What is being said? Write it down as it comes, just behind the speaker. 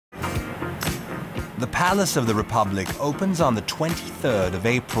The Palast of the Republic opens on the 23rd of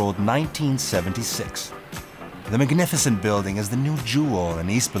April 1976. The magnificent building is the new jewel in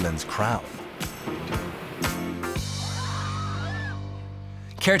East Berlin's crown.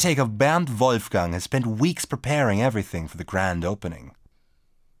 Caretaker Bernd Wolfgang has spent weeks preparing everything for the grand opening.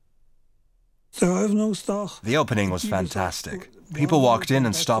 The opening was fantastic. People walked in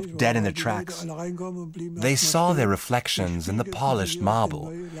and stopped dead in their tracks. They saw their reflections in the polished marble,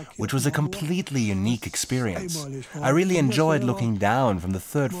 which was a completely unique experience. I really enjoyed looking down from the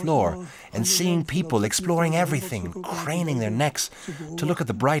third floor and seeing people exploring everything, craning their necks to look at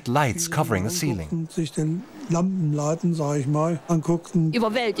the bright lights covering the ceiling.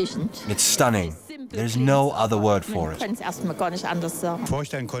 It's stunning. There's no other word for it.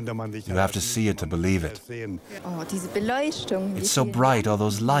 You have to see it to believe it. It's so bright, all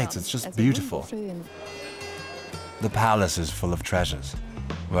those lights, it's just beautiful. The palace is full of treasures.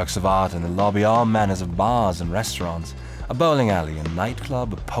 Works of art in the lobby, all manners of bars and restaurants, a bowling alley, a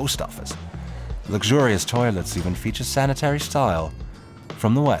nightclub, a post office. Luxurious toilets even feature sanitary style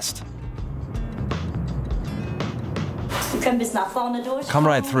from the West. Come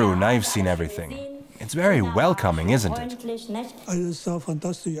right through, now you've seen everything. It's very welcoming, isn't it?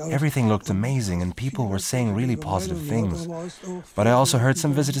 Everything looked amazing and people were saying really positive things. But I also heard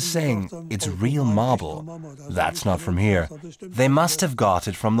some visitors saying, it's real marble. That's not from here. They must have got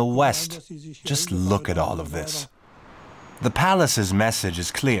it from the West. Just look at all of this. The palace's message is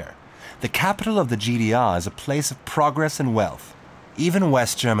clear. The capital of the GDR is a place of progress and wealth. Even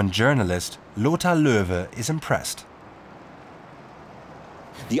West German journalist Lothar Löwe is impressed.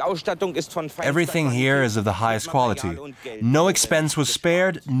 Everything here is of the highest quality. No expense was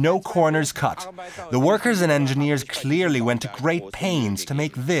spared, no corners cut. The workers and engineers clearly went to great pains to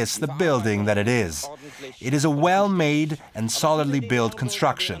make this the building that it is. It is a well-made and solidly built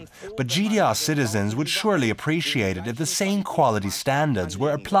construction, but GDR citizens would surely appreciate it if the same quality standards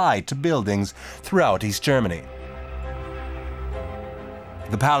were applied to buildings throughout East Germany.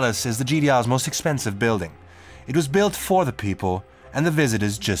 The palace is the GDR's most expensive building. It was built for the people, and the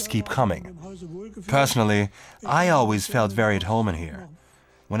visitors just keep coming. Personally, I always felt very at home in here.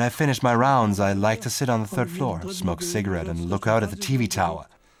 When I finished my rounds, I liked to sit on the third floor, smoke a cigarette and look out at the TV tower.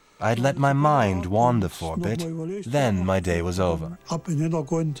 I'd let my mind wander for a bit, then my day was over.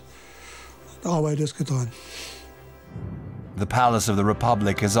 The Palace of the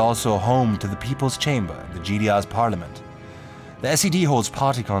Republic is also home to the People's Chamber, the GDR's parliament. The SED holds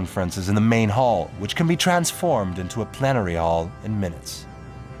party conferences in the main hall, which can be transformed into a plenary hall in minutes.